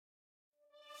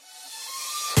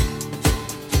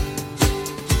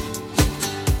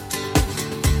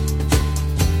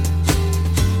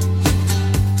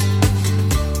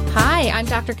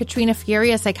Dr. Katrina Fury,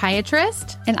 a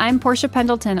psychiatrist. And I'm Portia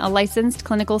Pendleton, a licensed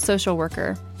clinical social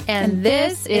worker. And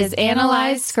this is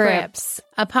Analyze Scripts,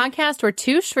 a podcast where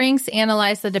two shrinks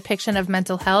analyze the depiction of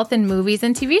mental health in movies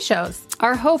and TV shows.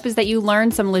 Our hope is that you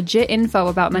learn some legit info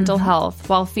about mental health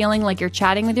while feeling like you're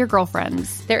chatting with your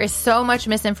girlfriends. There is so much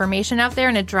misinformation out there,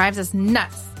 and it drives us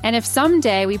nuts. And if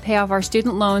someday we pay off our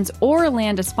student loans or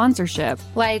land a sponsorship,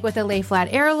 like with a Lay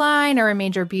Flat airline or a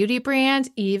major beauty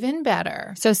brand, even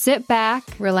better. So sit back,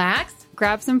 relax,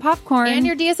 grab some popcorn and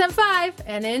your DSM-5,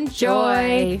 and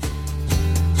enjoy.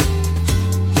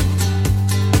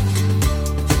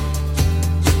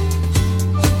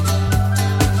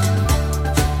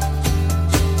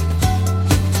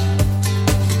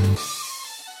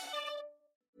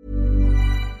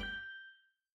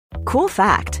 Cool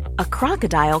fact, a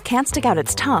crocodile can't stick out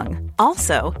its tongue.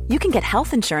 Also, you can get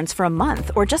health insurance for a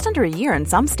month or just under a year in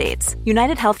some states.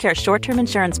 United Healthcare short-term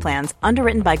insurance plans,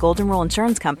 underwritten by Golden Rule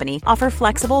Insurance Company, offer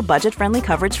flexible, budget-friendly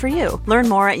coverage for you. Learn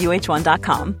more at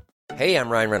uh1.com. Hey, I'm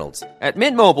Ryan Reynolds. At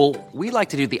Mint Mobile, we like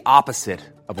to do the opposite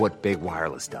of what Big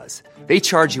Wireless does. They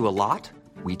charge you a lot.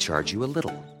 We charge you a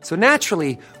little. So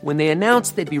naturally, when they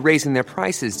announced they'd be raising their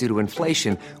prices due to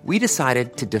inflation, we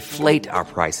decided to deflate our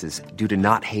prices due to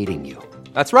not hating you.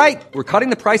 That's right. We're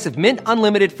cutting the price of Mint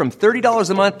Unlimited from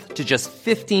 $30 a month to just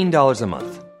 $15 a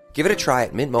month. Give it a try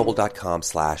at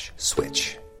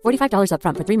mintmobile.com/switch. $45 up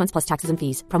front for 3 months plus taxes and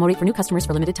fees. Promo rate for new customers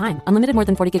for limited time. Unlimited more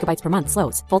than 40 gigabytes per month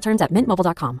slows. Full terms at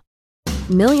mintmobile.com.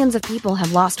 Millions of people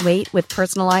have lost weight with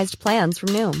personalized plans from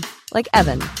Noom. Like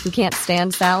Evan, who can't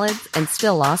stand salads and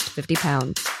still lost 50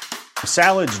 pounds.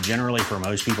 Salads generally for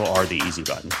most people are the easy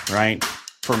button, right?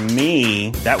 For me,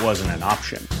 that wasn't an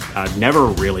option. I never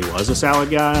really was a salad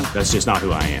guy. That's just not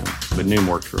who I am. But Noom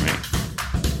worked for me.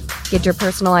 Get your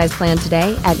personalized plan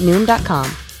today at Noom.com.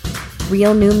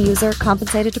 Real Noom user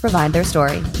compensated to provide their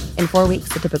story. In 4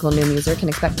 weeks, the typical Noom user can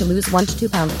expect to lose 1 to 2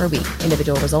 pounds per week.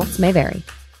 Individual results may vary.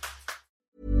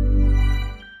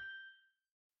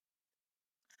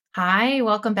 Hi,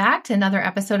 welcome back to another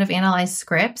episode of Analyze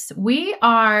Scripts. We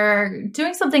are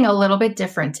doing something a little bit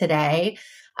different today.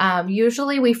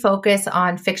 Usually we focus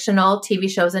on fictional TV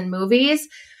shows and movies,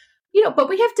 but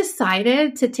we have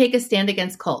decided to take a stand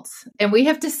against cults. And we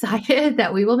have decided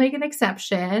that we will make an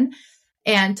exception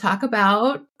and talk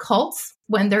about cults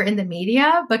when they're in the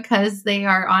media because they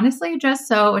are honestly just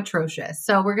so atrocious.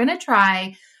 So we're going to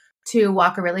try to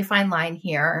walk a really fine line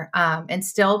here and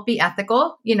still be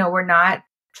ethical. We're not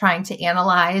trying to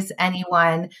analyze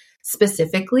anyone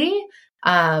specifically,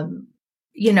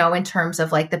 in terms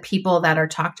of like the people that are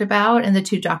talked about in the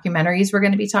two documentaries we're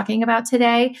going to be talking about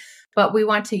today. But we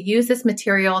want to use this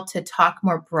material to talk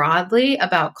more broadly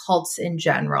about cults in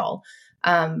general.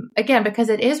 Again, because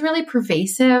it is really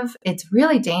pervasive. It's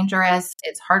really dangerous.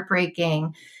 It's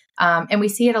heartbreaking. And we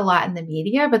see it a lot in the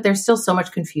media, but there's still so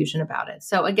much confusion about it.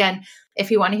 So again, if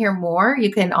you want to hear more,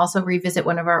 you can also revisit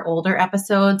one of our older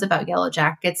episodes about Yellow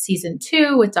Jackets season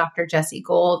 2 with Dr. Jesse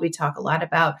Gold. We talk a lot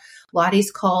about Lottie's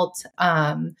cult.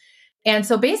 And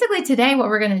so basically today, what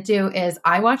we're going to do is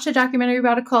I watched a documentary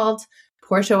about a cult.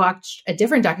 Portia watched a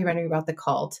different documentary about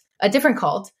a different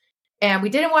cult. And we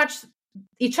didn't watch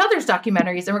each other's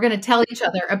documentaries, and we're going to tell each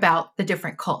other about the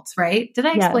different cults, right? Did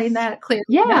I explain that clearly?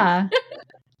 Yeah.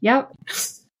 Yep.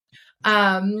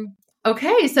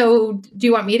 Okay. So do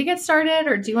you want me to get started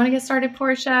or do you want to get started,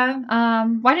 Portia?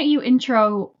 Why don't you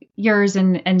intro yours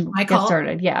and my get cult?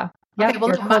 Started? Yeah. Yep. Okay, well,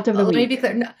 your cult of the week. Let me be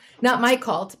clear. Not my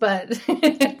cult, but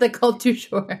the cult du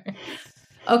jour.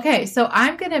 Okay. So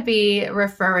I'm going to be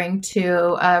referring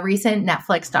to a recent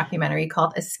Netflix documentary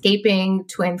called Escaping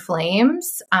Twin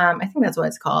Flames. I think that's what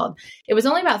it's called. It was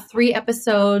only about 3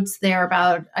 episodes. They're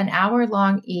about an hour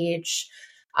long each.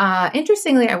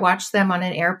 Interestingly, I watched them on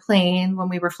an airplane when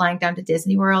we were flying down to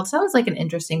Disney World. So it was like an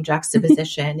interesting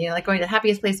juxtaposition, like going to the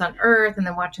happiest place on earth and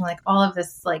then watching like all of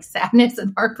this like sadness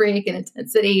and heartbreak and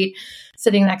intensity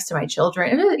sitting next to my children.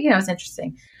 It was, it's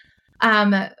interesting.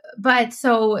 But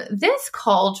so this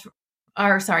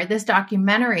this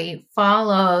documentary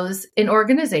follows an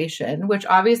organization, which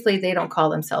obviously they don't call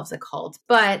themselves a cult,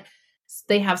 but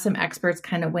they have some experts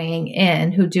kind of weighing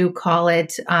in who do call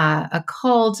it a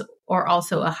cult, or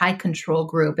also a high control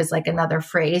group is like another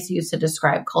phrase used to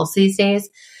describe cults these days.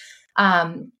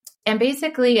 And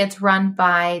basically it's run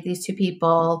by these two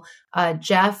people,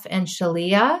 Jeff and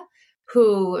Shalia,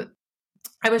 who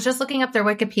I was just looking up their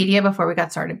Wikipedia before we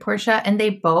got started, Portia, and they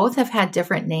both have had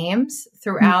different names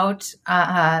throughout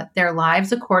their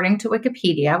lives, according to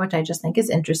Wikipedia, which I just think is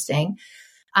interesting.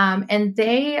 And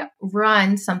they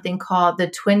run something called the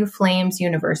Twin Flames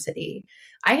University.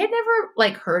 I had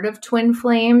never heard of Twin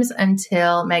Flames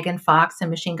until Megan Fox and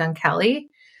Machine Gun Kelly.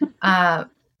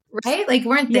 Right?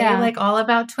 Weren't they all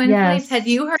about twin flames? Had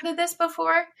you heard of this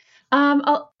before?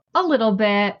 A little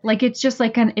bit. It's just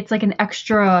it's like an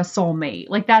extra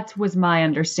soulmate. That was my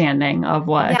understanding of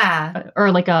what,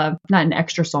 or not an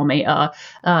extra soulmate,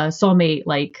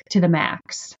 soulmate to the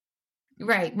max.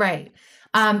 Right.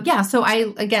 So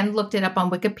I, again, looked it up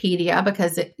on Wikipedia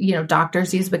because,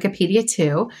 doctors use Wikipedia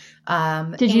too.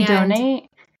 Did you donate?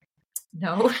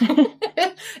 No,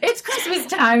 it's Christmas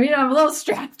time. I'm a little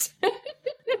strapped.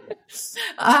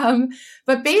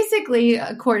 But basically,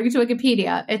 according to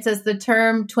Wikipedia, it says the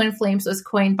term twin flames was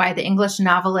coined by the English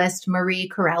novelist Marie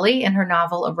Corelli in her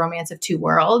novel A Romance of Two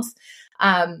Worlds.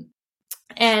 And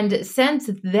since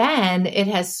then, it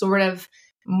has sort of,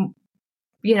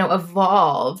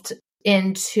 evolved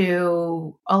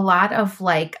into a lot of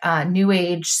New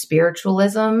Age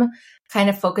spiritualism kind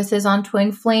of focuses on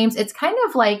twin flames. It's kind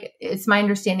of it's my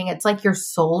understanding, it's like your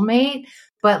soulmate,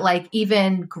 but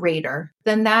even greater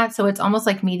than that. So it's almost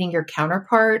like meeting your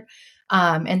counterpart,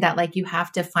 and that you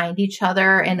have to find each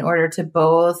other in order to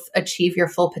both achieve your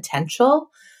full potential.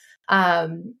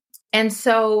 That's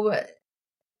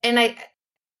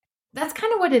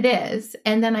kind of what it is.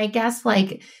 And then I guess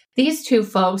these two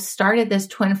folks started this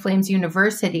Twin Flames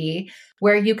University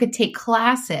where you could take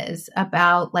classes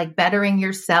about bettering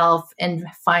yourself and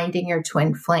finding your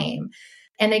twin flame.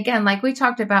 And again, we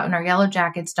talked about in our Yellow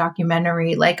Jackets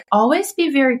documentary, always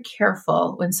be very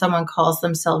careful when someone calls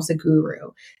themselves a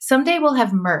guru. Someday we'll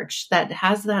have merch that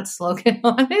has that slogan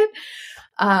on it.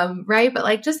 Right.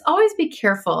 But just always be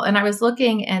careful. And I was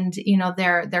looking and,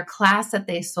 their class that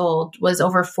they sold was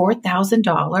over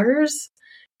 $4,000.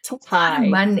 It's a lot of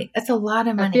money. It's a lot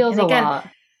of money. It feels a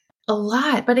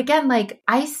lot. But again,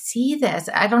 I see this.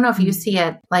 I don't know if you see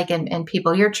it in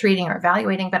people you're treating or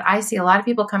evaluating, but I see a lot of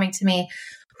people coming to me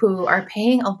who are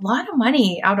paying a lot of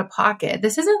money out of pocket.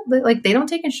 This isn't they don't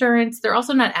take insurance. They're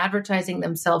also not advertising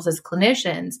themselves as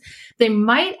clinicians. They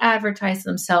might advertise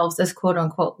themselves as quote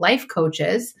unquote life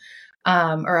coaches,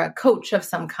 or a coach of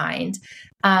some kind.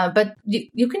 But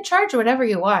you can charge whatever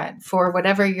you want for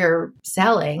whatever you're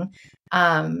selling.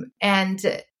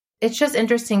 And it's just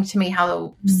interesting to me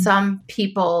how some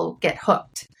people get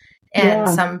hooked and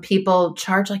some people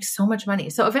charge so much money.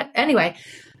 So anyway,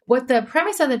 what the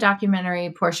premise of the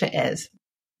documentary, Portia,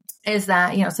 is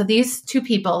that, so these two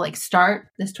people start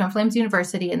this Twin Flames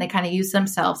University and they kind of use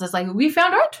themselves as we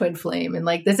found our twin flame and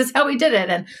this is how we did it.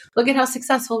 And look at how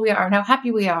successful we are and how happy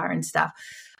we are and stuff.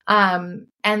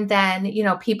 And then,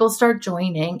 people start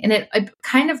joining and it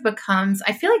kind of becomes,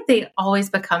 I feel they always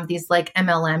become these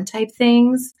MLM type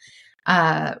things,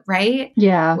 right?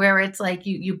 Yeah. Where it's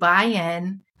you buy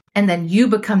in and then you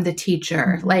become the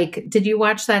teacher. Did you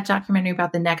watch that documentary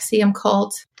about the NXIVM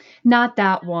cult? Not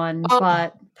that one,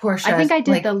 but Portia. I think I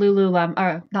did the Lululemon,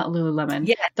 or not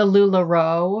Lululemon, the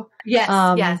LuLaRoe. Yes.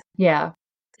 Yes. Yeah.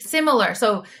 Similar.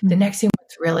 So the NXIVM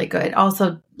was really good.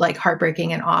 Also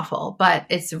heartbreaking and awful, but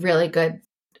it's really good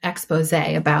expose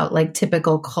about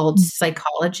typical cult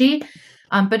psychology.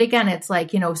 But again, it's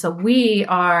so we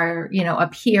are,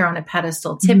 up here on a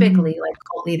pedestal. Typically,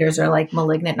 cult leaders are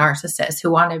malignant narcissists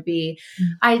who want to be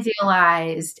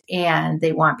idealized and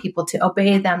they want people to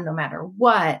obey them no matter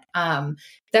what.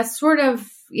 That's sort of,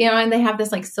 and they have this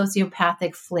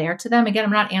sociopathic flair to them. Again,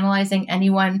 I'm not analyzing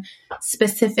anyone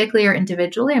specifically or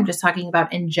individually. I'm just talking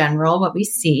about in general what we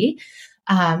see.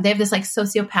 They have this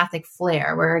sociopathic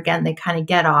flair where, again, they kind of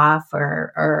get off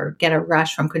or get a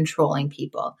rush from controlling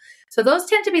people. So those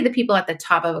tend to be the people at the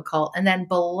top of a cult. And then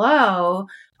below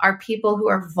are people who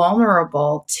are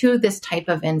vulnerable to this type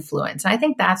of influence. And I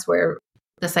think that's where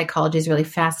the psychology is really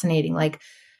fascinating.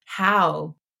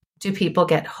 How do people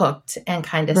get hooked and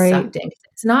kind of sucked in?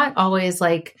 It's not always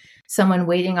someone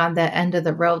waiting on the end of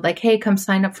the road, hey, come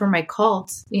sign up for my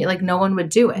cult. No one would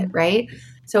do it, right?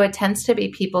 So it tends to be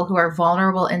people who are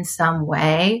vulnerable in some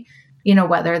way,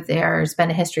 whether there's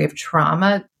been a history of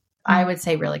trauma, I would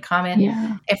say really common.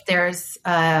 Yeah. If If there's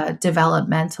a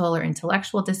developmental or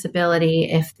intellectual disability,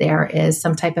 if there is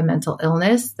some type of mental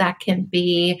illness that can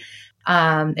be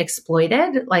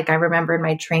exploited. I remember in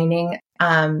my training,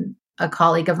 a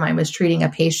colleague of mine was treating a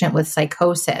patient with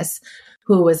psychosis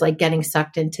who was getting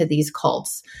sucked into these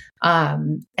cults.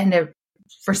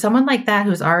 For someone like that,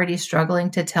 who's already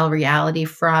struggling to tell reality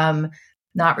from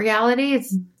not reality,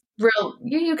 it's real.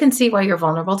 You can see why you're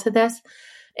vulnerable to this.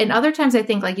 And other times I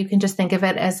think you can just think of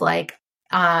it as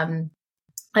an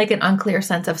unclear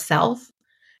sense of self.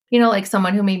 like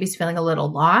someone who maybe is feeling a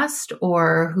little lost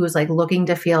or who's like looking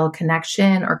to feel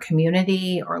connection or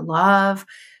community or love.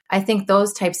 I think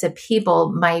those types of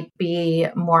people might be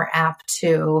more apt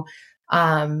to,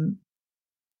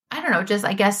 I don't know, just,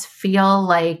 I guess, feel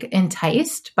like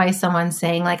enticed by someone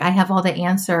saying like, I have all the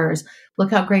answers.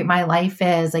 Look how great my life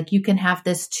is. Like, you can have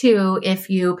this too if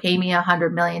you pay me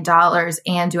 $100 million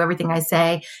and do everything I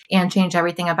say and change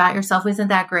everything about yourself. Isn't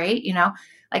that great?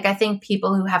 Like, I think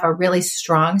people who have a really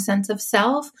strong sense of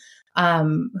self,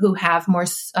 who have more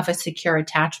of a secure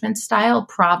attachment style,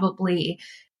 probably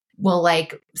will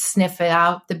like sniff it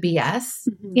out the BS,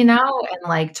 and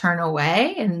like turn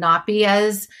away and not be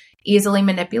as easily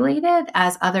manipulated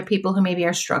as other people who maybe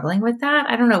are struggling with that.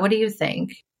 I don't know. What do you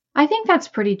think? I think that's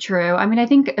pretty true. I mean, I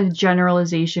think a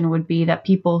generalization would be that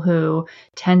people who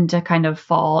tend to kind of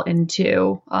fall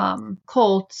into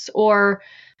cults or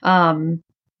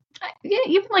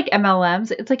even like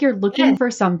MLMs, it's like you're looking for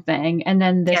something and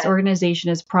then this organization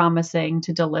is promising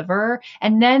to deliver.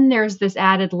 And then there's this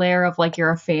added layer of like, you're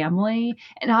a family.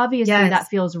 And obviously that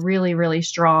feels really, really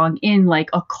strong in like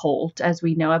a cult as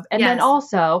we know of. And then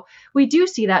also we do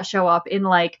see that show up in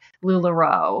like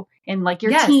LuLaRoe and like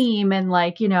your team and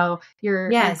like, your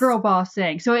girl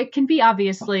bossing. So it can be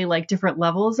obviously like different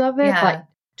levels of it, but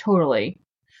totally.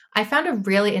 I found a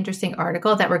really interesting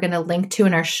article that we're going to link to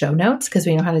in our show notes because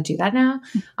we know how to do that now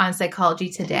on Psychology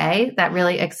Today that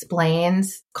really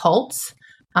explains cults,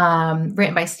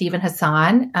 written by Stephen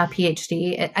Hassan, a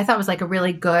PhD. I thought it was like a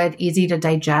really good, easy to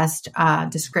digest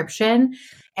description.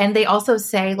 And they also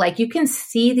say like you can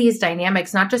see these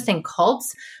dynamics not just in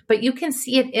cults, but you can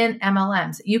see it in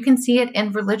MLMs. You can see it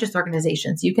in religious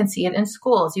organizations. You can see it in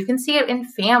schools. You can see it in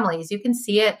families. You can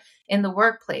see it in the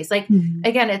workplace. Like,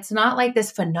 again, it's not like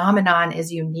this phenomenon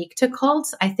is unique to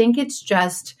cults. I think it's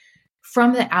just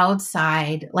from the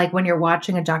outside, like when you're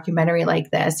watching a documentary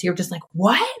like this, you're just like,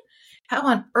 what? How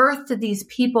on earth did these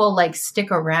people like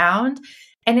stick around?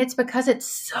 And it's because it's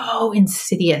so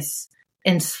insidious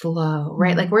and slow,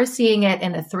 right? Like we're seeing it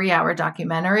in a 3-hour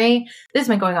documentary. This has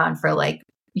been going on for like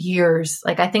years.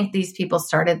 Like I think these people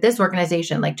started this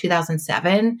organization like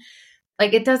 2007.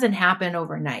 Like it doesn't happen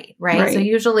overnight, right? So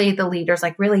usually the leader's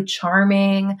like really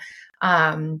charming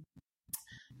and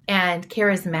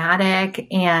charismatic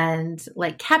and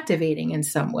like captivating in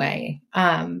some way.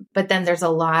 But then there's a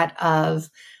lot of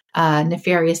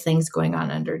nefarious things going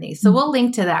on underneath. So we'll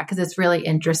link to that because it's really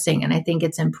interesting. And I think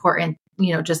it's important,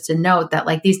 just to note that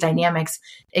like these dynamics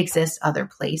exist other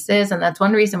places. And that's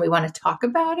one reason we want to talk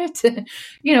about it,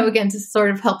 again, to sort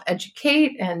of help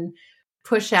educate and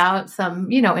push out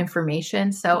some,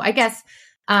 information. So I guess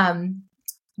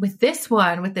with this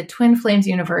one, with the Twin Flames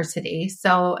University.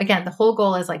 So again, the whole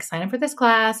goal is like sign up for this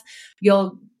class.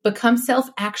 You'll become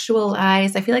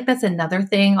self-actualized. I feel like that's another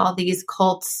thing all these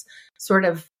cults sort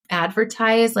of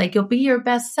advertise, like you'll be your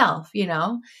best self, And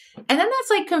then that's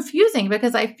like confusing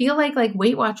because I feel like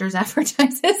Weight Watchers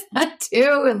advertises that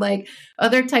too. And like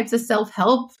other types of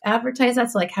self-help advertise that.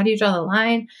 So like, how do you draw the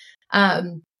line?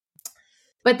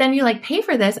 But then you like pay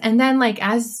for this. And then like,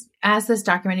 as this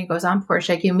documentary goes on,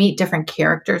 Portia, you meet different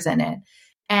characters in it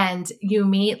and you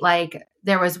meet like,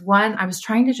 there was one, I was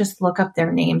trying to just look up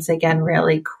their names again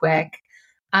really quick.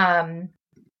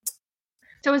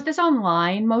 So is this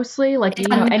online mostly? Like,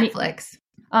 Netflix?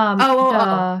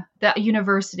 The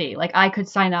university, like I could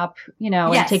sign up,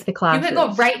 and take the classes. You could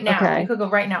go right now. Okay. You could go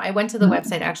right now. I went to the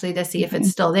website actually to see if it's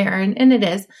still there and it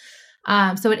is.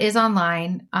 So it is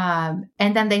online. And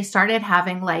then they started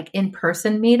having like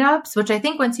in-person meetups, which I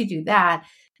think once you do that,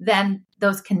 then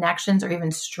those connections are even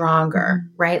stronger,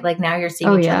 right? Like now you're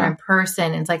seeing each other in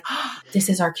person and it's like, oh, this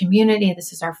is our community.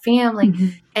 This is our family.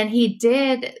 And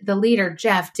the leader,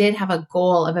 Jeff, did have a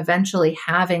goal of eventually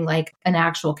having like an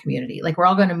actual community. Like we're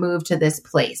all going to move to this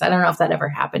place. I don't know if that ever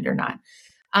happened or not.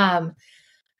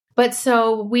 But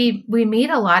so we meet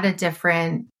a lot of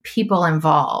different people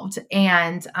involved.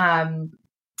 And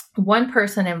one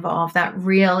person involved that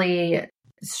really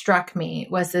struck me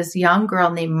was this young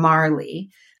girl named Marley.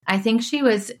 I think she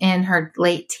was in her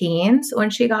late teens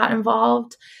when she got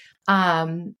involved.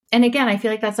 And again, I feel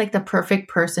like that's like the perfect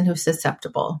person who's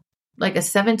susceptible, like a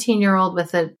 17-year-old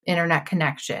with an internet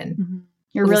connection.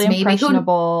 You're really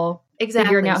impressionable,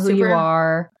 figuring out who you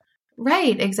are.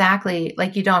 Right. Exactly.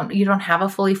 Like you don't have a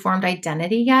fully formed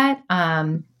identity yet,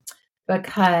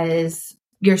 because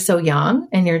you're so young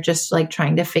and you're just like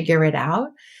trying to figure it out.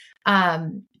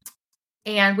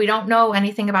 And we don't know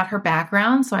anything about her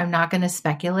background, so I'm not going to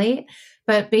speculate.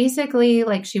 But basically,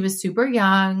 like she was super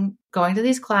young, going to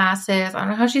these classes. I don't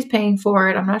know how she's paying for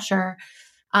it. I'm not sure.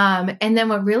 And then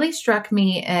what really struck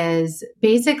me is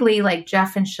basically like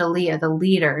Jeff and Shalia, the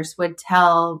leaders, would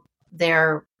tell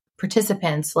their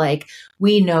participants, like,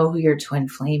 we know who your twin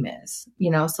flame is,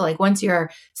 so like once you're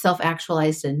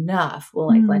self-actualized enough, we'll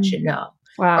like let you know.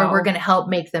 Wow. Or we're going to help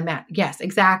make them yes,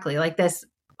 exactly. Like this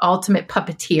ultimate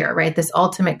puppeteer, right? This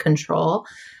ultimate control.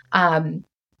 And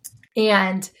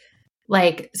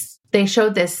like they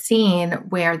showed this scene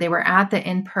where they were at the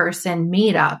in-person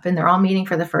meetup and they're all meeting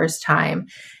for the first time.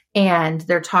 And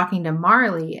they're talking to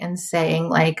Marley and saying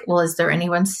like, well, is there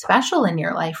anyone special in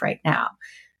your life right now?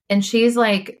 And she's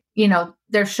like,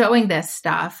 they're showing this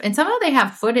stuff and somehow they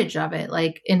have footage of it,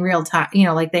 like in real time,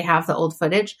 like they have the old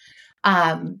footage.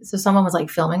 So someone was like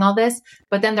filming all this,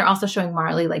 but then they're also showing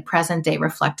Marley like present day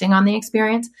reflecting on the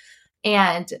experience.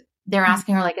 And they're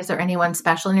asking her like, is there anyone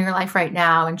special in your life right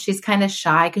now? And she's kind of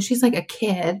shy because she's like a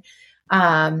kid.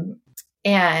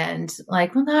 And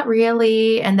like, well, not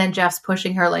really. And then Jeff's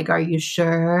pushing her like, are you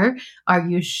sure? Are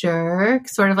you sure?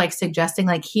 Sort of like suggesting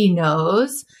like he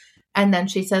knows. And then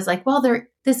she says like, well,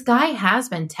 this guy has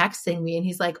been texting me. And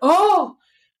he's like, oh,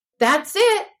 that's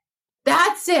it.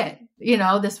 That's it.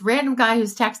 This random guy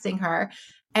who's texting her.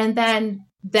 And then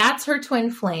that's her twin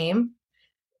flame.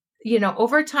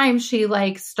 Over time, she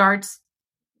like starts,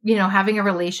 having a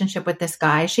relationship with this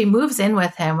guy. She moves in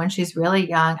with him when she's really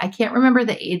young. I can't remember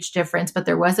the age difference, but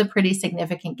there was a pretty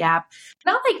significant gap.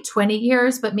 Not like 20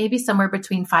 years, but maybe somewhere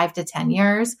between 5 to 10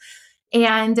 years.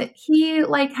 And he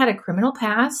like had a criminal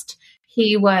past.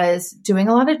 He was doing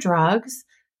a lot of drugs.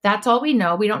 That's all we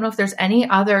know. We don't know if there's any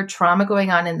other trauma going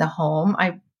on in the home.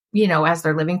 As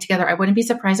they're living together, I wouldn't be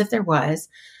surprised if there was.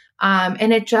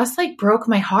 And it just like broke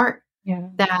my heart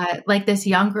that like this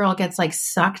young girl gets like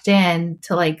sucked in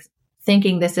to like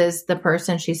thinking this is the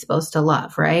person she's supposed to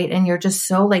love. Right. And you're just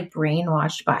so like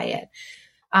brainwashed by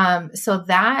it. So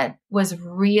that was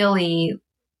really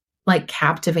like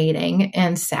captivating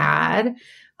and sad.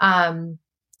 And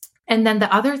then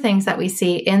the other things that we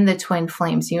see in the Twin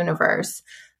Flames universe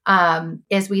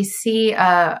is we see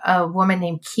a woman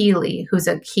named Keely, who's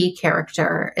a key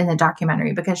character in the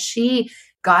documentary because she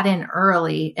got in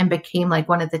early and became like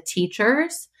one of the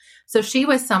teachers. So she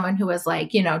was someone who was like,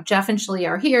 Jeff and Shalia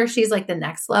are here. She's like the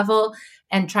next level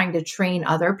and trying to train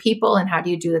other people and how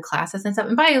do you do the classes and stuff.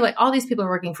 And by the way, all these people are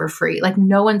working for free. Like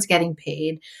no one's getting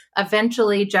paid.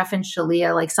 Eventually, Jeff and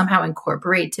Shalia like somehow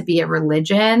incorporate to be a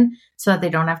religion so that they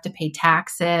don't have to pay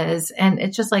taxes. And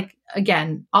it's just like,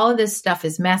 again, all of this stuff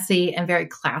is messy and very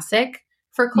classic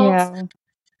for cults. Yeah.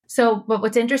 So, but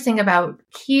what's interesting about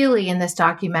Keely in this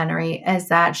documentary is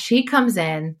that she comes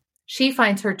in, she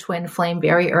finds her twin flame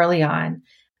very early on,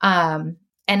 and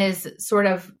is sort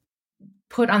of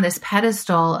put on this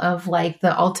pedestal of like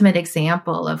the ultimate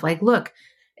example of like, look,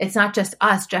 it's not just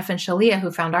us, Jeff and Shalia,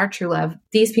 who found our true love.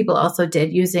 These people also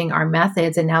did using our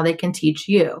methods and now they can teach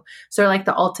you. So they're like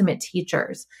the ultimate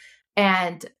teachers.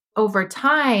 And over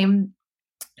time,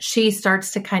 she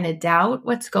starts to kind of doubt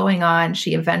what's going on.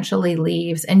 She eventually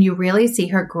leaves and you really see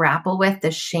her grapple with the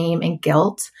shame and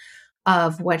guilt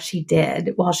of what she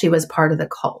did while she was part of the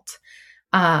cult.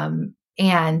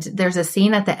 And there's a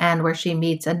scene at the end where she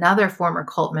meets another former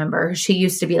cult member who she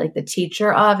used to be like the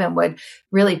teacher of and would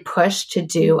really push to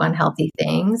do unhealthy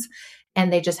things.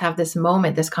 And they just have this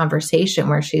moment, this conversation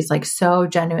where she's like so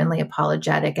genuinely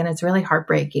apologetic. And it's really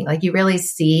heartbreaking. Like you really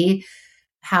see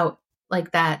how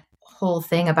like that whole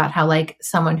thing about how like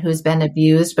someone who's been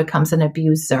abused becomes an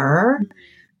abuser.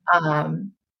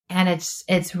 And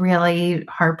it's really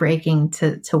heartbreaking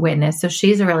to witness. So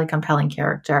she's a really compelling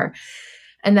character.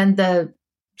 And then the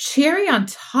cherry on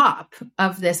top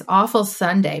of this awful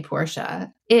Sunday,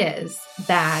 Portia, is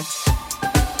that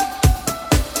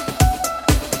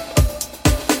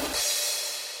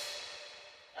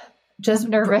just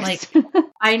nervous. Like,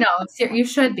 I know you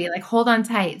should be like, hold on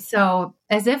tight. So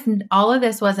as if all of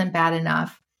this wasn't bad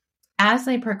enough, as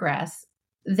they progress,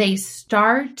 they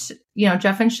start,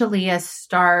 Jeff and Shalia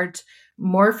start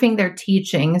morphing their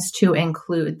teachings to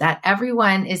include that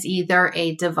everyone is either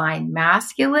a divine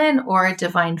masculine or a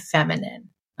divine feminine.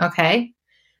 Okay.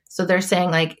 So they're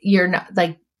saying like, you're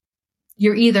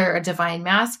either a divine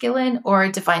masculine or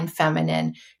a divine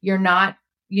feminine. You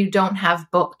don't have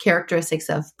both characteristics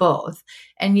of both.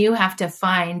 And you have to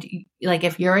find like,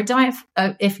 if you are a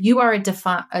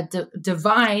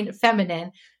divine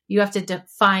feminine, you have to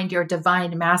find your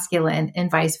divine masculine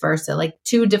and vice versa. Like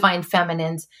two divine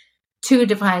feminines, two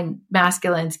divine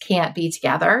masculines can't be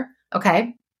together.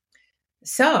 Okay.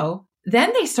 So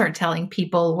then they start telling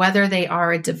people whether they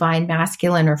are a divine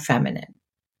masculine or feminine,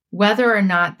 whether or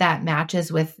not that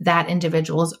matches with that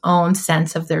individual's own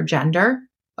sense of their gender.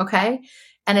 Okay.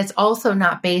 And it's also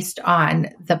not based on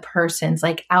the person's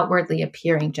like outwardly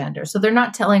appearing gender. So they're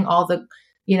not telling all the,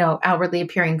 outwardly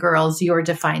appearing girls, you're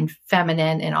defined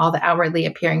feminine, and all the outwardly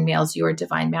appearing males, you're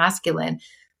defined masculine.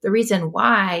 The reason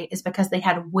why is because they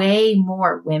had way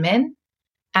more women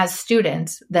as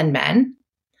students than men.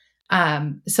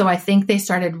 So I think they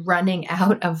started running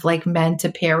out of like men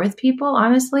to pair with people.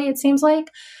 Honestly, it seems like.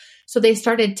 So they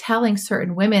started telling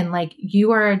certain women, like,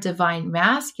 you are a divine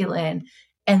masculine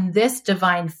and this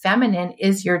divine feminine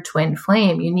is your twin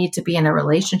flame. You need to be in a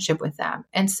relationship with them.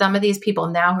 And some of these people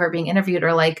now who are being interviewed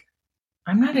are like,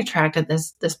 I'm not attracted to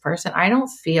this person. I don't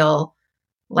feel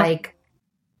like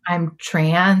I'm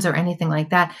trans or anything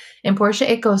like that. And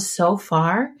Portia, it goes so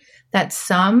far that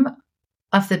some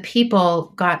of the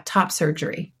people got top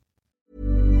surgery.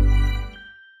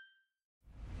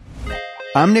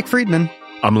 I'm Nick Friedman.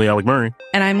 I'm Lee Alec Murray.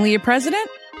 And I'm Leah President.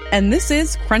 And this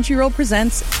is Crunchyroll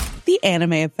Presents The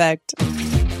Anime Effect.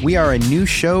 We are a new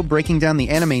show breaking down the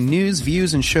anime news,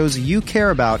 views, and shows you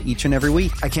care about each and every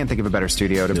week. I can't think of a better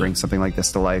studio to bring something like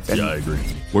this to life. And I agree.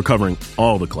 We're covering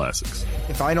all the classics.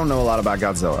 If I don't know a lot about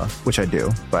Godzilla, which I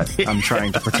do, but I'm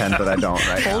trying to pretend that I don't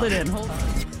right now. Hold it in.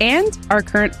 And our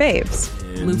current faves.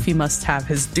 Luffy must have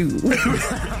his due.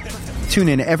 Tune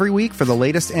in every week for the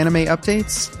latest anime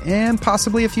updates and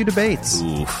possibly a few debates.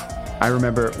 Oof. I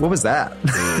remember, what was that?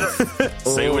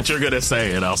 Say what you're going to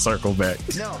say and I'll circle back.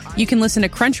 You can listen to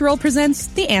Crunchyroll Presents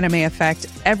The Anime Effect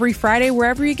every Friday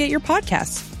wherever you get your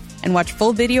podcasts. And watch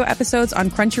full video episodes on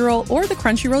Crunchyroll or the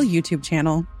Crunchyroll YouTube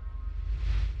channel.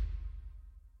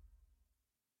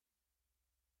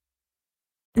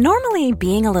 Normally,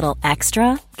 being a little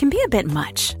extra can be a bit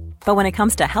much. But when it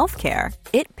comes to healthcare,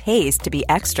 it pays to be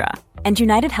extra. And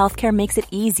United Healthcare makes it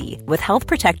easy with Health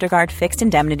Protector Guard fixed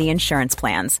indemnity insurance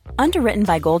plans. Underwritten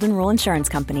by Golden Rule Insurance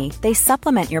Company, they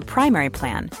supplement your primary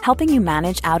plan, helping you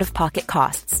manage out-of-pocket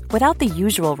costs without the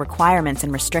usual requirements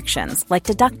and restrictions like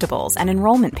deductibles and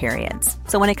enrollment periods.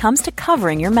 So when it comes to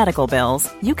covering your medical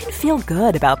bills, you can feel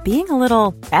good about being a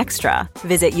little extra.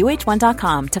 Visit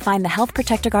uh1.com to find the Health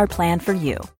Protector Guard plan for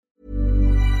you.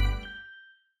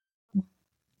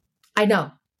 I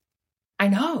know.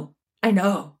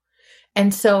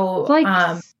 And so, it's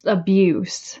like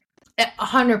abuse.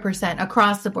 100%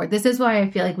 across the board. This is why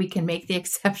I feel like we can make the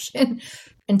exception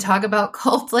and talk about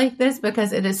cults like this,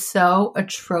 because it is so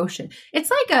atrocious.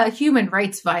 It's like a human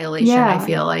rights violation, I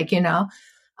feel like, and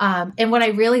what I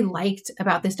really liked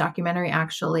about this documentary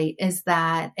actually is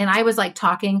that, and I was like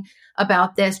talking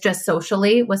about this just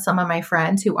socially with some of my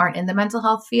friends who aren't in the mental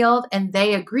health field, and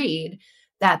they agreed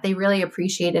that they really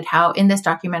appreciated how in this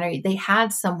documentary they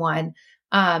had someone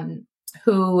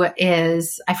who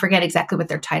is, I forget exactly what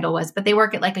their title was, but they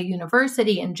work at like a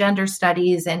university in gender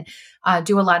studies and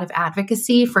do a lot of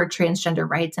advocacy for transgender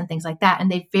rights and things like that.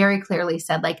 And they very clearly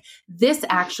said, like, this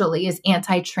actually is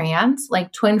anti-trans.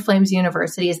 Like, Twin Flames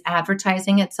University is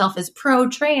advertising itself as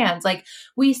pro-trans. Like,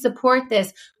 we support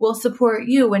this. We'll support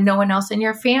you when no one else in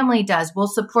your family does. We'll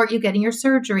support you getting your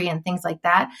surgery and things like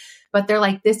that. But they're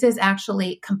like, this is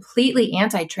actually completely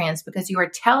anti-trans because you are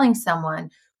telling someone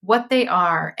what they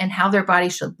are and how their body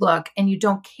should look, and you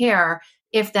don't care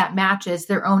if that matches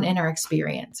their own inner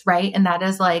experience, right? And that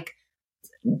is like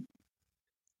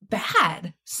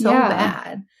bad,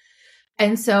 bad.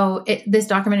 And so this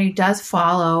documentary does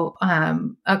follow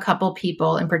a couple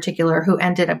people in particular who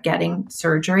ended up getting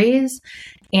surgeries.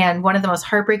 And one of the most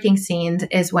heartbreaking scenes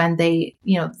is when they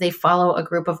follow a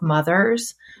group of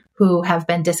mothers who have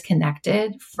been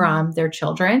disconnected from their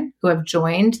children, who have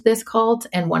joined this cult.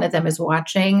 And one of them is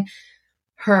watching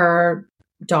her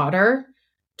daughter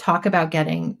talk about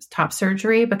getting top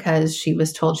surgery because she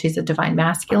was told she's a divine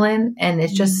masculine. And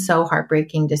it's just so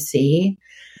heartbreaking to see.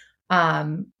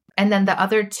 And then the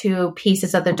other two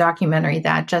pieces of the documentary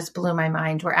that just blew my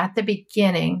mind were at the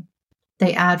beginning,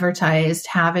 they advertised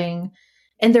having,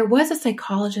 and there was a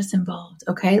psychologist involved,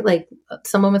 okay? Like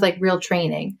someone with like real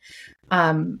training.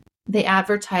 They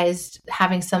advertised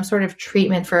having some sort of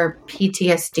treatment for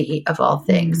PTSD of all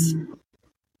things.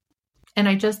 And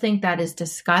I just think that is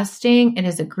disgusting. It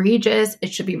is egregious.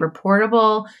 It should be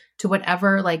reportable to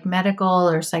whatever like medical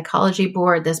or psychology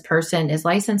board this person is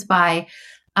licensed by,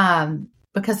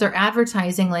 because they're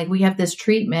advertising like we have this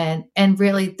treatment, and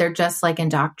really they're just like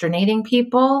indoctrinating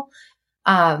people.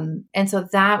 And so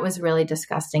that was really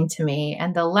disgusting to me.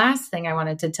 And the last thing I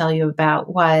wanted to tell you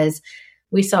about was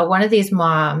we saw one of these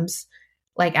moms,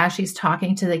 like as she's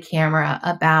talking to the camera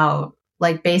about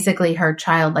like basically her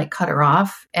child like cut her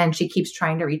off, and she keeps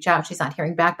trying to reach out. She's not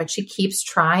hearing back, but she keeps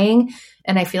trying.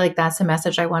 And I feel like that's a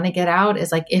message I want to get out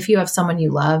is like, if you have someone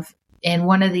you love in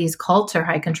one of these cults or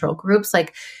high control groups,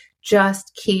 like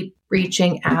just keep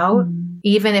reaching out,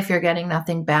 even if you're getting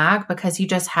nothing back, because you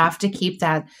just have to keep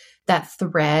that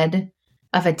thread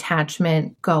of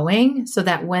attachment going so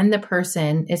that when the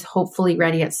person is hopefully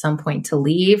ready at some point to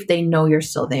leave, they know you're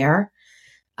still there.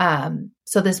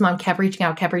 So this mom kept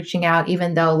reaching out,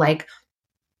 even though like,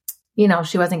 you know,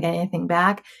 she wasn't getting anything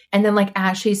back. And then like,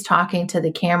 as she's talking to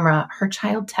the camera, her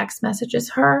child text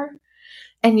messages her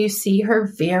and you see her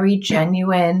very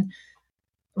genuine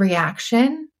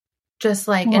reaction. Just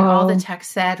like, and all the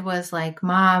text said was like,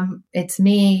 Mom, it's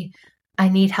me. I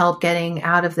need help getting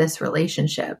out of this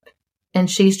relationship. And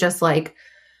she's just like,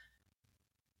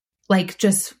 I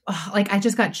just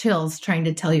got chills trying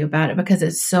to tell you about it because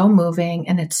it's so moving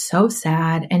and it's so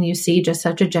sad. And you see just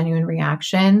such a genuine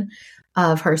reaction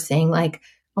of her saying like,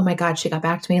 oh my God, she got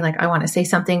back to me. Like, I want to say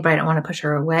something, but I don't want to push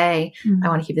her away. I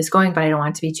want to keep this going, but I don't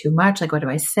want it to be too much. Like, what do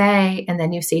I say? And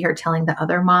then you see her telling the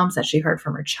other moms that she heard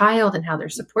from her child and how they're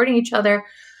supporting each other.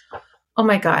 Oh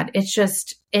my God.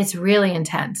 It's really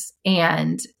intense.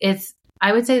 And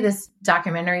I would say this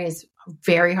documentary is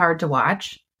very hard to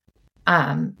watch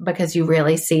because you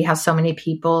really see how so many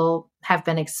people have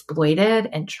been exploited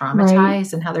and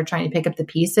traumatized and how they're trying to pick up the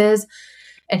pieces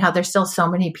and how there's still so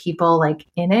many people like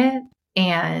in it.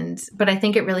 But I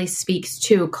think it really speaks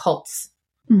to cults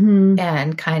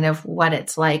and kind of what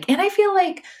it's like. And I feel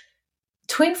like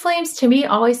twin flames to me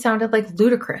always sounded like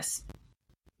ludicrous.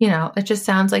 You know, it just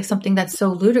sounds like something that's so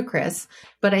ludicrous.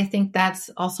 But I think that's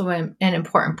also an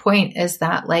important point is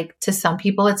that like to some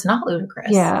people, it's not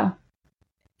ludicrous. Yeah.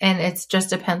 And it just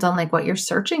depends on like what you're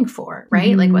searching for,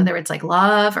 right? Like whether it's like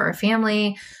love or a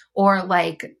family or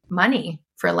like money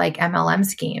for like MLM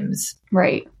schemes.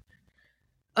 Right.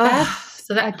 That's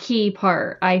a key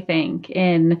part, I think,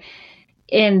 in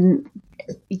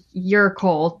your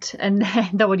cult and then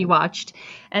the one you watched.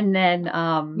 And then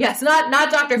yes,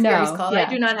 not Dr. Fury's cult. Yeah. I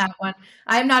do not have one.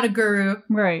 I'm not a guru.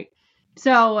 Right.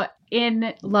 So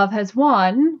in Love Has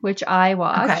Won, which I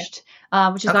watched,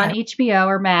 which is on HBO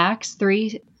or Max,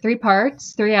 three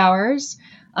parts, 3 hours.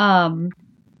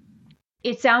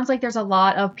 It sounds like there's a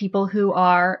lot of people who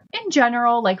are, in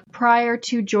general, like prior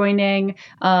to joining,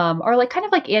 are like kind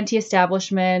of like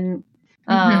anti-establishment.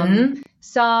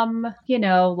 Some, you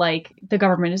know, like the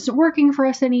government isn't working for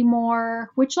us anymore,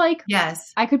 which like,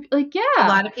 yes, I could like, yeah. A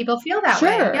lot of people feel that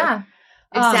way. Yeah,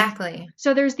 exactly.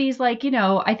 So there's these like, you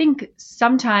know, I think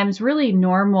sometimes really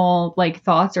normal like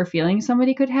thoughts or feelings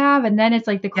somebody could have. And then it's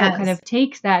like the cult kind of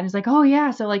takes that and is like, oh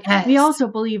yeah. So like we also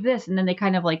believe this. And then they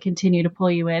kind of like continue to pull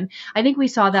you in. I think we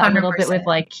saw that 100%. A little bit with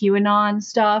like QAnon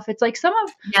stuff. It's like some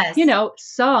of, you know,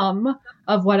 some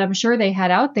of what I'm sure they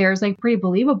had out there is like pretty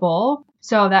believable.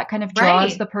 So that kind of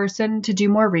draws the person to do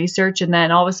more research. And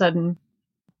then all of a sudden,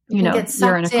 you know,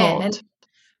 you're in a cult.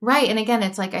 Right. And again,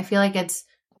 it's like, I feel like it's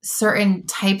certain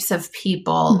types of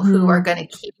people who are going to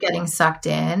keep getting sucked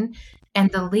in.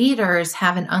 And the leaders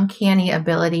have an uncanny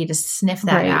ability to sniff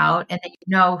that out and they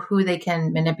know who they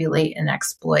can manipulate and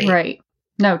exploit. Right.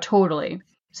 No, totally.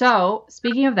 So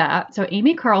speaking of that, so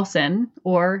Amy Carlson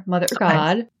or Mother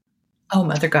God. Oh,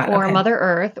 Mother God. Or Mother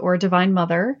Earth or Divine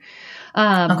Mother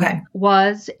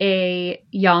was a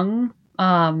young,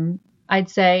 I'd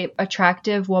say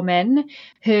attractive woman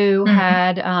who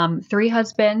had 3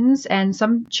 husbands and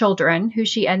some children who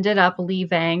she ended up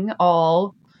leaving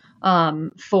all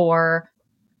for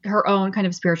her own kind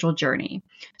of spiritual journey.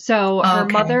 So her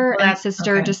mother and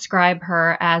sister describe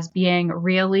her as being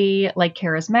really like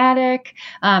charismatic.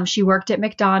 She worked at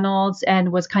McDonald's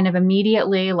and was kind of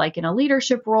immediately like in a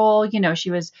leadership role. You know,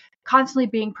 she was constantly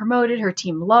being promoted. Her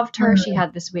team loved her. She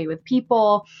had this way with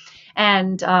people.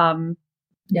 And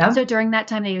so during that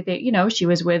time, they you know, she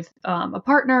was with a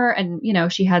partner and, you know,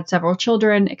 she had several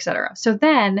children, etc. So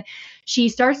then she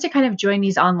starts to kind of join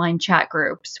these online chat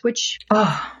groups, which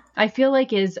I feel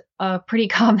like is a pretty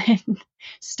common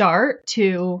start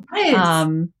to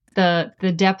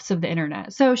the depths of the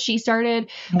internet. So she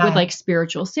started with like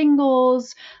spiritual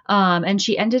singles, and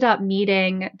she ended up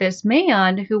meeting this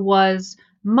man who was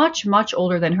much, much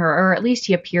older than her, or at least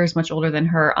he appears much older than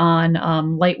her on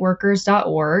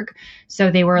lightworkers.org.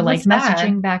 So they were like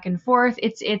messaging back and forth.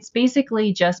 It's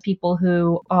basically just people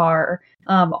who are,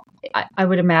 I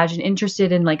would imagine,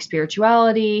 interested in like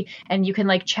spirituality, and you can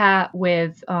like chat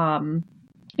with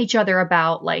each other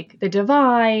about like the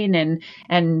divine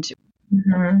and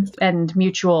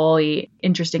mutually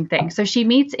interesting things. So she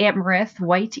meets Amarith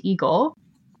White Eagle.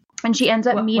 And she ends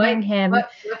up meeting him.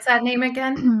 What's that name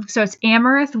again? So it's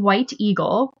Amarith White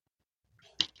Eagle.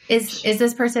 Is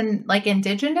this person like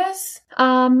indigenous?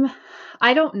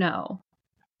 I don't know.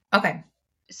 Okay.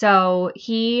 So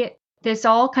he this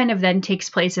all kind of then takes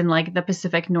place in like the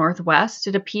Pacific Northwest,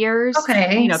 it appears.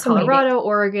 Okay. So Colorado, maybe.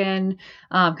 Oregon,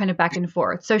 kind of back and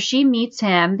forth. So she meets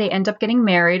him. They end up getting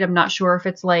married. I'm not sure if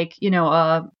it's like,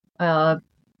 a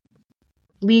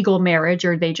legal marriage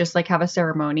or they just like have a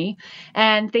ceremony.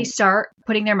 And they start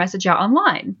putting their message out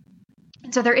online.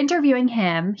 So they're interviewing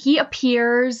him. He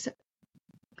appears,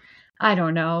 I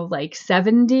don't know, like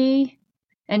 70.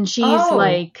 And she's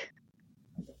like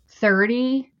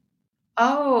 30.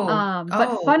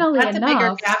 But funnily enough, a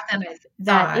bigger gap than I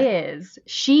thought.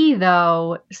 She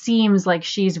though seems like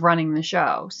she's running the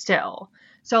show still.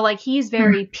 So like he's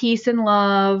very peace and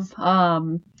love,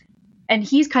 and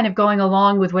he's kind of going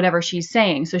along with whatever she's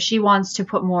saying. So she wants to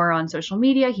put more on social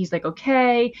media. He's like,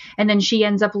 okay, and then she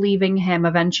ends up leaving him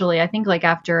eventually. I think like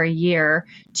after a year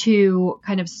to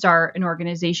kind of start an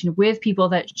organization with people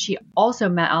that she also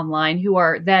met online who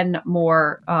are then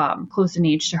more close in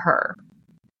age to her.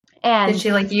 And did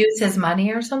she like use his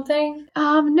money or something?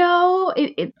 No,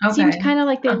 it seemed kind of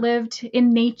like they lived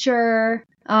in nature.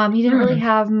 He didn't really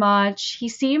have much. He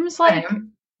seems like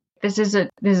this is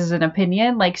an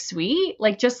opinion, like sweet,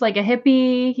 like just like a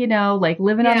hippie, like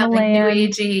living on the land. New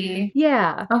agey.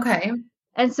 Yeah. Okay.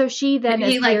 And so she then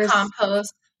he like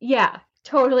compost. Yeah.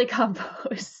 Totally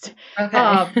compost.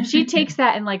 Okay. She takes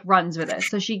that and like runs with it.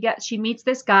 So she meets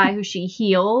this guy who she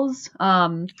heals.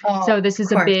 So this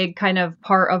is a big kind of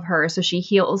part of her. So she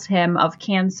heals him of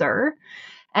cancer.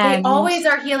 And they always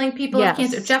are healing people with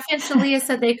cancer. Jeff and Shalia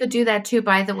said they could do that too,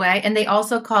 by the way. And they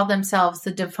also call themselves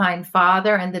the Divine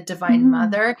Father and the Divine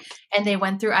Mother. And they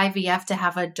went through IVF to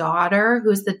have a daughter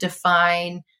who's the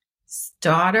Divine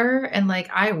daughter, and like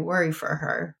I worry for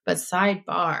her. But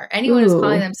sidebar, anyone who's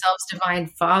calling themselves Divine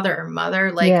Father or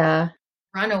Mother, like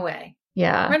run away.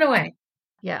 Run away.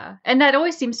 Yeah. And that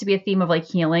always seems to be a theme of like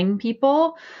healing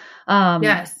people.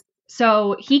 Yes.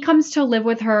 So he comes to live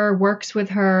with her, works with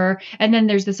her, and then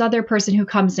there's this other person who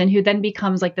comes in who then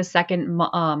becomes like the second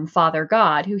father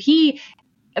god, who he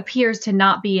appears to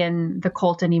not be in the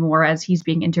cult anymore as he's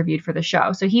being interviewed for the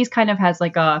show. So he's kind of has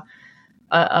like a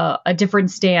different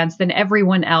stance than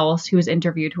everyone else who is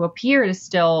interviewed, who appear to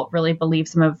still really believe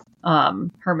some of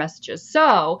her messages.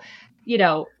 So,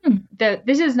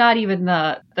 this is not even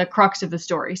the crux of the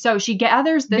story. So she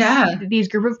gathers these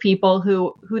group of people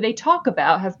who they talk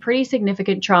about have pretty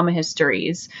significant trauma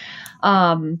histories.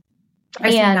 And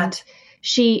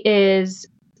she is,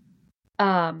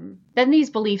 then these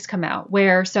beliefs come out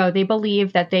where, so they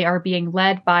believe that they are being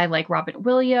led by like Robin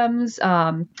Williams,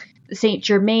 Saint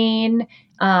Germain.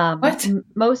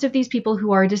 Most of these people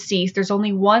who are deceased, there's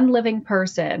only one living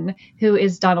person who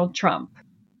is Donald Trump.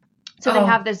 So they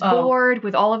have this board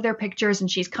with all of their pictures,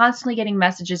 and she's constantly getting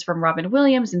messages from Robin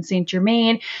Williams and Saint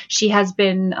Germain. She has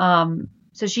been,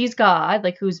 so she's God,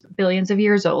 like who's billions of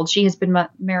years old. She has been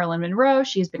Marilyn Monroe.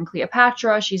 She's been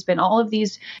Cleopatra. She's been all of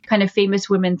these kind of famous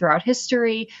women throughout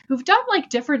history who've done like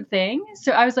different things.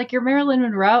 So I was like, you're Marilyn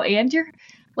Monroe and you're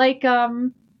like,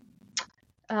 Joan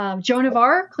of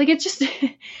Arc. Like it's just,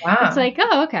 it's like,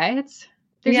 oh, okay.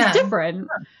 They're just different.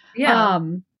 Yeah.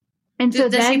 And so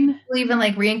does then she believe in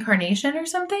like reincarnation or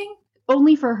something?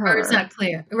 Only for her. Or it's not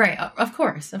clear. Right. Of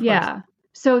course. Yeah.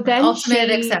 So then ultimate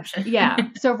exception. Yeah.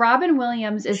 So Robin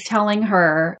Williams is telling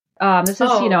her, this is,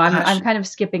 I'm kind of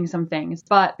skipping some things,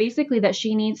 but basically that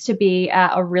she needs to be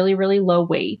at a really, really low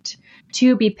weight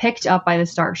to be picked up by the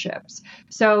starships.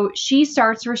 So she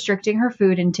starts restricting her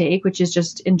food intake, which is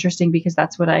just interesting because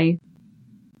that's what I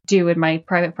do in my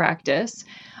private practice.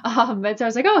 And so I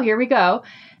was like, oh, here we go.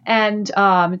 And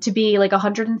to be like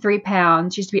 103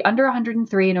 pounds, she used to be under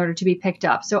 103 in order to be picked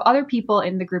up. So other people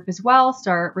in the group as well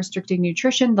start restricting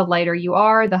nutrition. The lighter you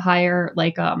are, the higher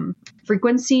like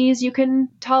frequencies you can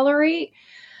tolerate.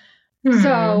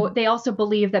 So they also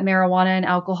believe that marijuana and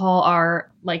alcohol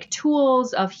are like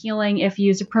tools of healing if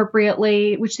used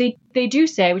appropriately, which they do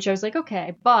say, which I was like,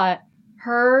 okay, but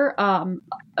her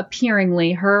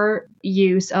appearingly her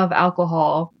use of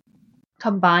alcohol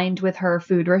combined with her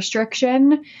food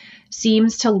restriction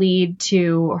seems to lead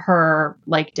to her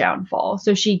like downfall.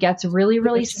 So she gets really,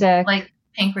 really sick. Like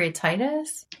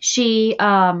pancreatitis? She,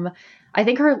 I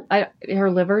think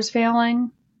her liver's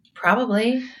failing.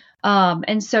 Probably.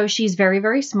 And so she's very,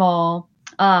 very small.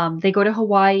 They go to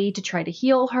Hawaii to try to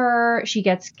heal her. She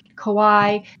gets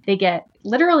Kauai. They get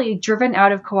literally driven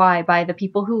out of Kauai by the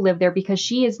people who live there because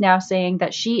she is now saying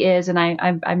that she is, and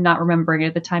I'm not remembering it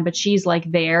at the time, but she's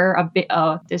like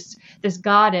this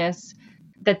goddess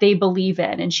that they believe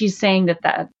in, and she's saying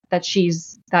that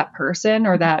she's that person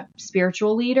or that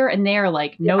spiritual leader, and they are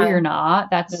like, no, you're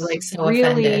not. That's like so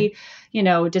really offended.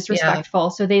 disrespectful.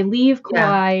 So they leave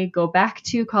Kauai, go back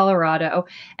to Colorado,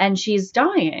 and she's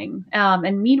dying.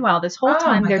 And meanwhile, this whole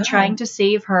time they're trying to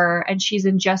save her, and she's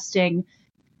ingesting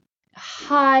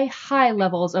high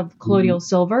levels of colloidal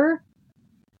silver.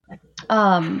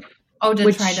 To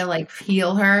try to like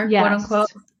heal her, quote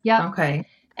unquote. Yeah. Okay.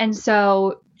 And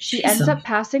so she ends up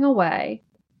passing away.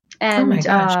 And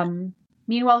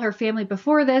meanwhile, her family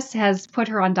before this has put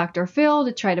her on Dr. Phil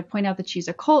to try to point out that she's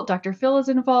a cult. Dr. Phil is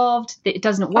involved. It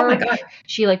doesn't work.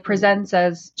 She like presents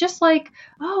as just like,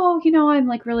 I'm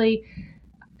like really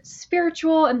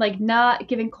spiritual and like not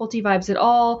giving culty vibes at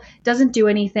all. Doesn't do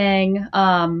anything.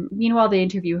 Meanwhile, they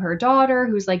interview her daughter,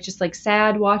 who's like just like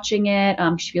sad watching it.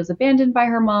 She feels abandoned by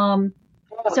her mom.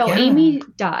 Amy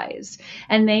dies,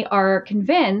 and they are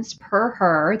convinced, per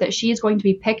her, that she is going to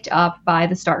be picked up by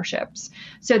the starships.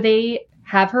 So they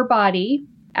have her body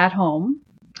at home,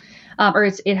 or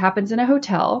it happens in a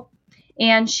hotel,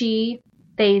 and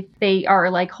they are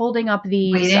like holding up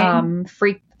these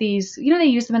these, they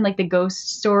use them in like the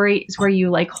ghost stories where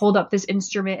you like hold up this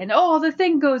instrument and the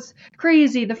thing goes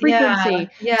crazy, the frequency.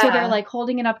 So they're like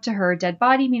holding it up to her dead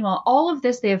body. Meanwhile, all of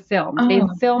this they have filmed. They've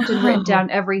filmed and written down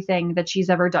everything that she's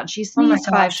ever done. She sneezed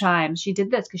 5 times. She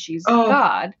did this because she's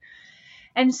God.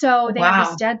 And so they have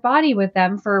this dead body with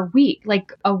them for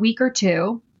a week or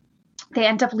two. They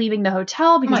end up leaving the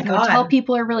hotel because the hotel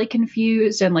people are really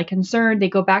confused and like concerned. They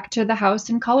go back to the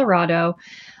house in Colorado.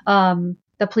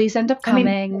 The police end up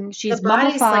coming. She's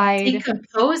mummified. Like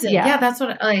decomposing. Yeah, that's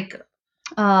what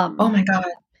oh my God.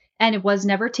 And it was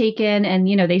never taken. And,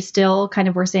 they still kind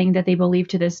of were saying that they believe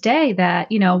to this day that,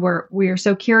 we're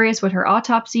so curious what her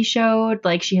autopsy showed.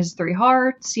 Like she has 3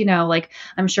 hearts, like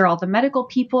I'm sure all the medical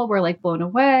people were like blown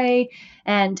away,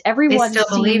 and everyone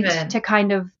seemed to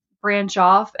kind of branch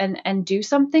off and do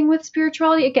something with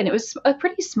spirituality. Again, it was a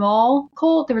pretty small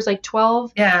cult. There was like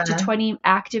 12 to 20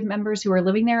 active members who were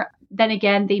living there. Then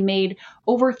again, they made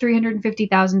over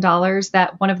 $350,000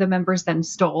 that one of the members then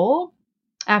stole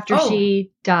after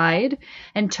she died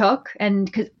and took. And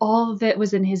because all of it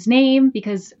was in his name,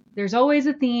 because there's always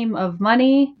a theme of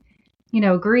money,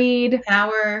 greed,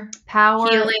 power,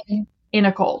 healing in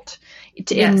a cult,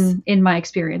 in my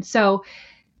experience. So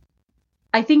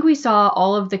I think we saw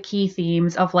all of the key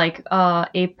themes of like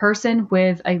a person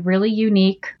with a really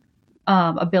unique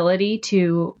ability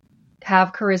to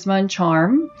have charisma and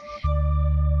charm.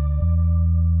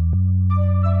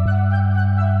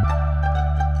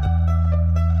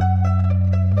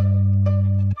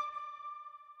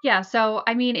 Yeah, so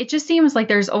I mean, it just seems like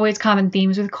there's always common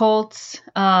themes with cults,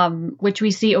 which we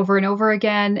see over and over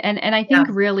again. And I think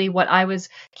really what I was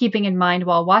keeping in mind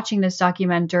while watching this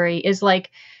documentary is like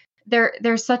there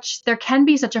can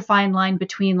be such a fine line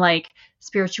between like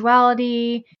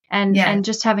spirituality and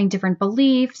just having different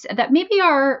beliefs that maybe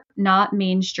are not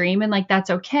mainstream, and like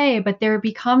that's okay, but there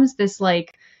becomes this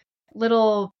like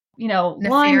little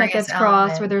line that gets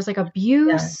crossed where there's like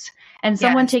abuse and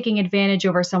someone taking advantage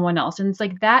over someone else. And it's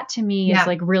like that to me is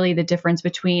like really the difference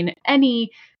between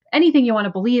anything you want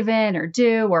to believe in or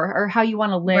do or how you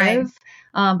want to live.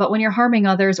 But when you're harming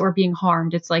others or being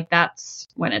harmed, it's like that's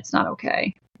when it's not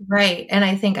okay. Right. And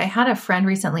I think I had a friend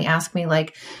recently ask me,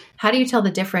 like, how do you tell the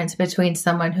difference between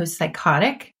someone who's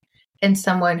psychotic and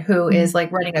someone who is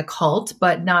like running a cult,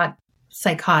 but not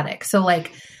psychotic? So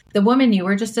like the woman you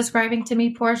were just describing to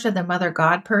me, Portia, the mother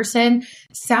God person,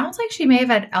 sounds like she may have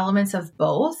had elements of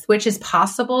both, which is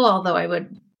possible, although I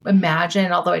would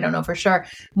imagine, although I don't know for sure,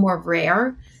 more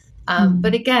rare.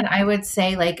 But again, I would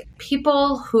say like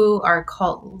people who are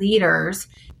cult leaders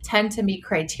tend to meet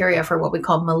criteria for what we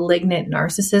call malignant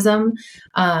narcissism.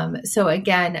 So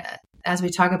again, as we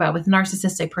talk about with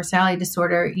narcissistic personality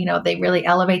disorder, they really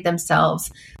elevate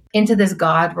themselves into this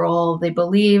God role. They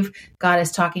believe God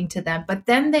is talking to them, but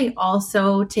then they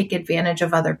also take advantage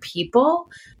of other people.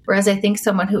 Whereas I think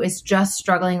someone who is just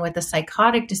struggling with a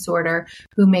psychotic disorder,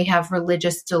 who may have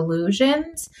religious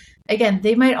delusions, again,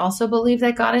 they might also believe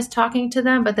that God is talking to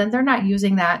them, but then they're not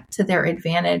using that to their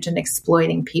advantage and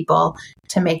exploiting people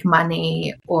to make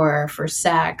money or for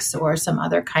sex or some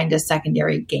other kind of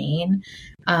secondary gain.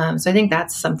 So I think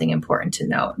that's something important to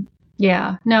note.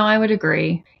 Yeah, no, I would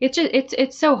agree.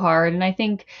 It's so hard. And I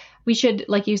think we should,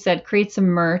 like you said, create some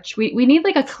merch. We need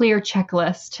like a clear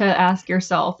checklist to ask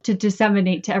yourself, to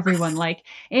disseminate to everyone. Like,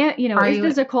 is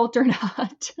this a cult or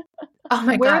not? Oh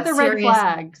my God. Where are the red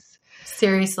flags?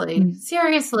 Seriously.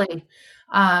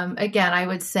 Again, I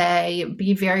would say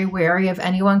be very wary of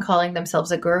anyone calling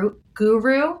themselves a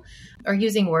guru or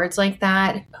using words like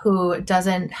that who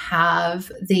doesn't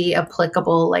have the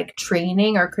applicable like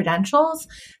training or credentials.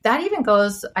 That even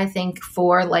goes, I think,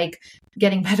 for like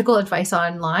getting medical advice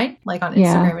online, like on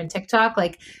Instagram and TikTok.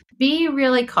 Like, be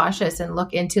really cautious and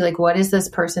look into like, what is this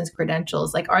person's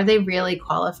credentials? Like, are they really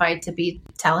qualified to be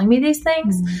telling me these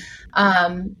things?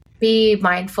 Be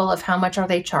mindful of how much are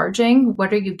they charging?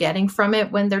 What are you getting from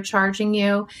it when they're charging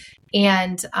you?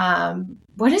 And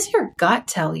what does your gut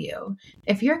tell you?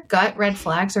 If your gut red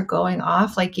flags are going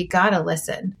off, like, you got to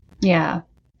listen. Yeah,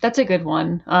 that's a good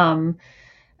one.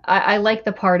 I like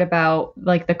the part about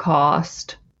like the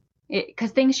cost,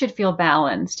 because things should feel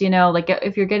balanced, like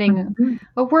if you're getting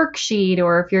a worksheet,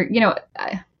 or if you're,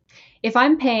 if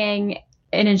I'm paying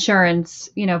an insurance,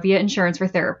 via insurance for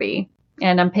therapy,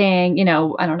 and I'm paying,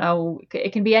 I don't know,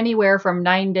 it can be anywhere from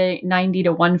 $90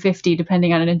 to $150,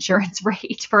 depending on an insurance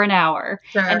rate for an hour.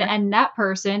 Sure. And that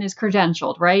person is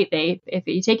credentialed, right? If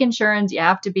you take insurance, you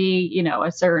have to be,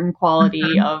 a certain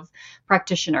quality of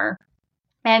practitioner.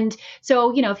 And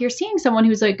so, if you're seeing someone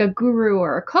who's like a guru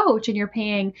or a coach and you're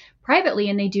paying privately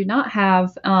and they do not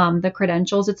have the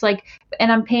credentials, it's like,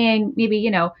 and I'm paying maybe,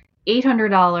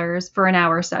 $800 for an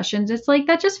hour sessions. It's like,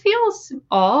 that just feels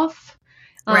off.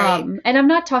 Right. And I'm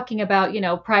not talking about,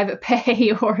 private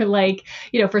pay or like,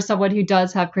 for someone who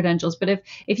does have credentials. But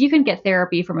if you can get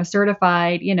therapy from a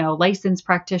certified, licensed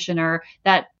practitioner,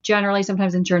 that generally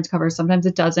sometimes insurance covers, sometimes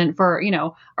it doesn't, for,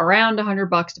 around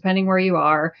 $100, depending where you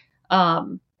are.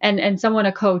 And someone,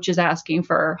 a coach, is asking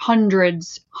for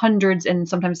hundreds and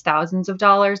sometimes thousands of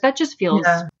dollars, that just feels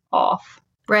off.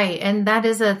 Right. And that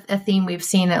is a theme we've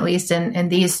seen, at least in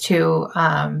these two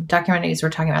documentaries we're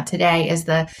talking about today, is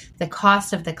the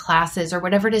cost of the classes or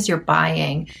whatever it is you're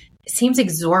buying seems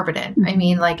exorbitant. I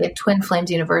mean, like at Twin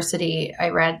Flames University, I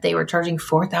read they were charging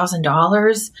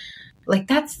 $4,000. Like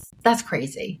that's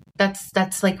crazy.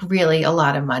 That's like really a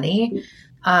lot of money.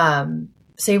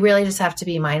 So you really just have to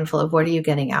be mindful of what are you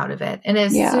getting out of it. And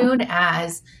as soon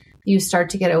as you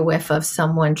start to get a whiff of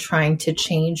someone trying to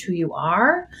change who you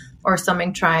are, or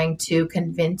someone trying to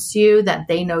convince you that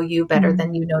they know you better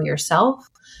than you know yourself,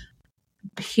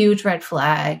 huge red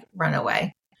flag, run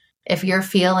away. If you're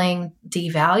feeling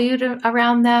devalued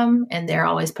around them and they're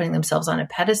always putting themselves on a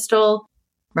pedestal,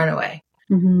 run away.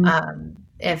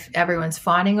 If everyone's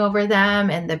fawning over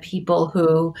them and the people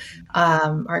who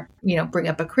are, bring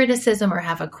up a criticism or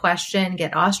have a question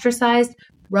get ostracized,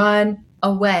 run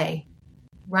away.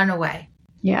 Run away.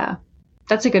 Yeah,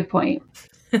 that's a good point.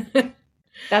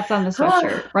 That's on the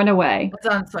sweatshirt. Run away. It's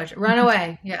on the sweatshirt. Run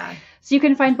away. Yeah. So you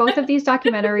can find both of these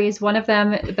documentaries. One of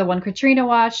them, the one Katrina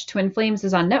watched, Twin Flames,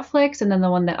 is on Netflix. And then the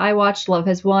one that I watched, Love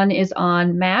Has Won, is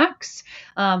on Max.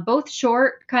 Both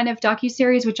short kind of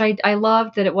docuseries, which I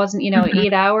loved that it wasn't,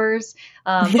 8 hours.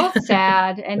 Both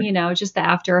sad. And, just the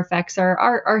after effects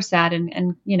are sad.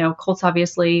 And cults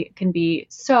obviously can be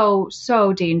so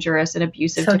dangerous and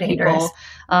abusive to people.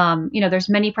 There's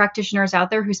many practitioners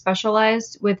out there who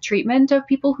specialize with treatment of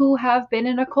people who have been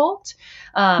in a cult.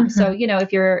 So,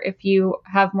 if you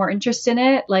have more interest in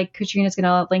it, like Katrina's going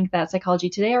to link that Psychology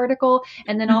Today article.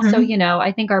 And then also,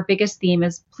 I think our biggest theme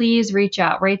is please reach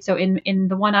out, right? So in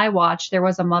the one I watched, there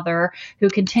was a mother who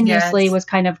continuously was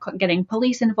kind of getting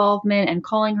police involvement and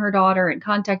calling her daughter and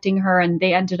contacting her. And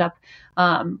they ended up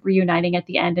reuniting at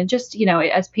the end. And just,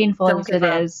 as painful as it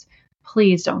is,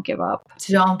 please don't give up.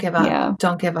 Don't give up. Yeah.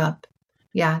 Don't give up.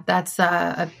 Yeah, that's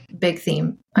a big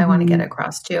theme I want to get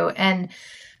across too. And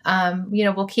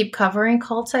we'll keep covering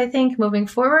cults, I think, moving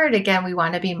forward. Again, we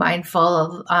want to be mindful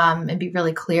of and be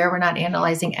really clear. We're not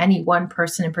analyzing any one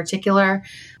person in particular.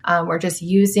 We're just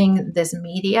using this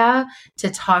media to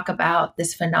talk about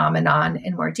this phenomenon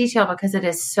in more detail because it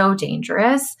is so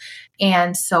dangerous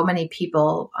and so many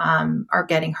people are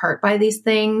getting hurt by these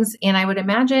things. And I would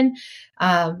imagine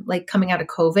like coming out of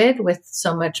COVID with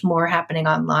so much more happening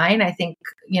online, I think,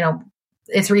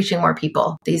 it's reaching more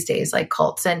people these days, like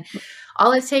cults. And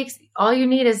all you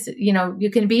need is, you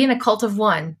can be in a cult of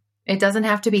one. It doesn't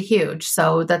have to be huge.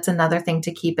 So that's another thing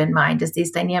to keep in mind is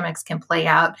these dynamics can play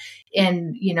out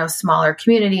in, smaller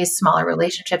communities, smaller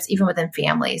relationships, even within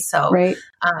families. So, right.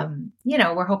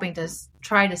 We're hoping to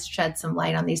try to shed some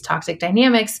light on these toxic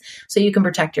dynamics so you can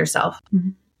protect yourself. Mm-hmm.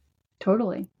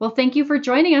 Totally. Well, thank you for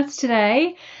joining us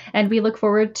today. And we look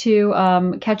forward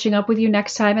to catching up with you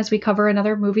next time as we cover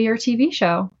another movie or TV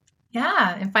show.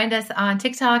 Yeah. And find us on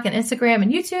TikTok and Instagram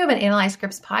and YouTube at Analyze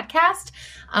Scripts Podcast.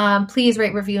 Please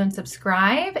rate, review, and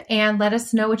subscribe. And let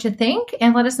us know what you think.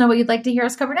 And let us know what you'd like to hear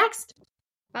us cover next.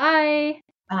 Bye.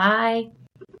 Bye.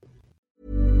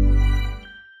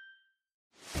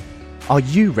 Are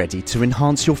you ready to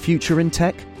enhance your future in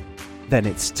tech? Then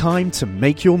it's time to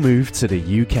make your move to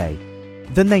the UK,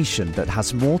 the nation that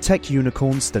has more tech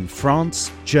unicorns than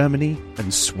France, Germany,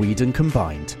 and Sweden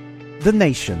combined. The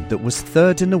nation that was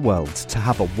third in the world to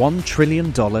have a $1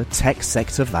 trillion tech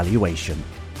sector valuation.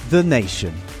 The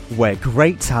nation where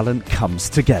great talent comes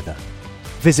together.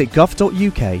 Visit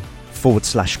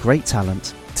gov.uk/great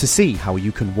talent to see how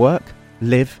you can work,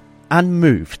 live, and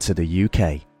move to the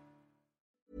UK.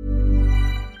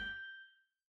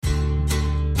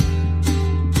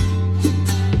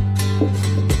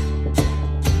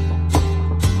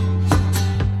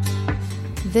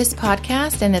 This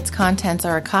podcast and its contents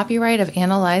are a copyright of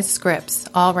Analyzed Scripts,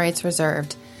 all rights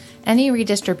reserved. Any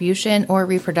redistribution or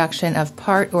reproduction of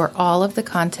part or all of the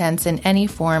contents in any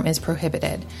form is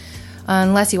prohibited.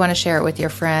 Unless you want to share it with your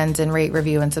friends and rate,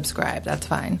 review, and subscribe, that's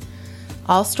fine.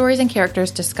 All stories and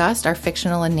characters discussed are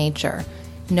fictional in nature.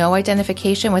 No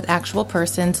identification with actual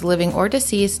persons, living or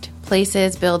deceased,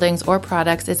 places, buildings, or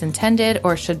products is intended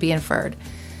or should be inferred.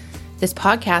 This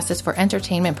podcast is for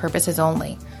entertainment purposes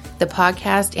only. The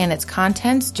podcast and its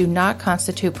contents do not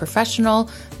constitute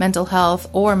professional, mental health,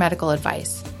 or medical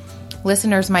advice.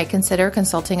 Listeners might consider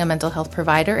consulting a mental health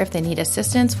provider if they need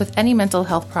assistance with any mental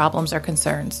health problems or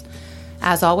concerns.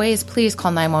 As always, please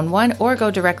call 911 or go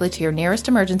directly to your nearest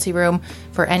emergency room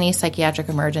for any psychiatric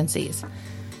emergencies.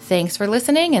 Thanks for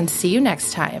listening and see you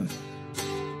next time.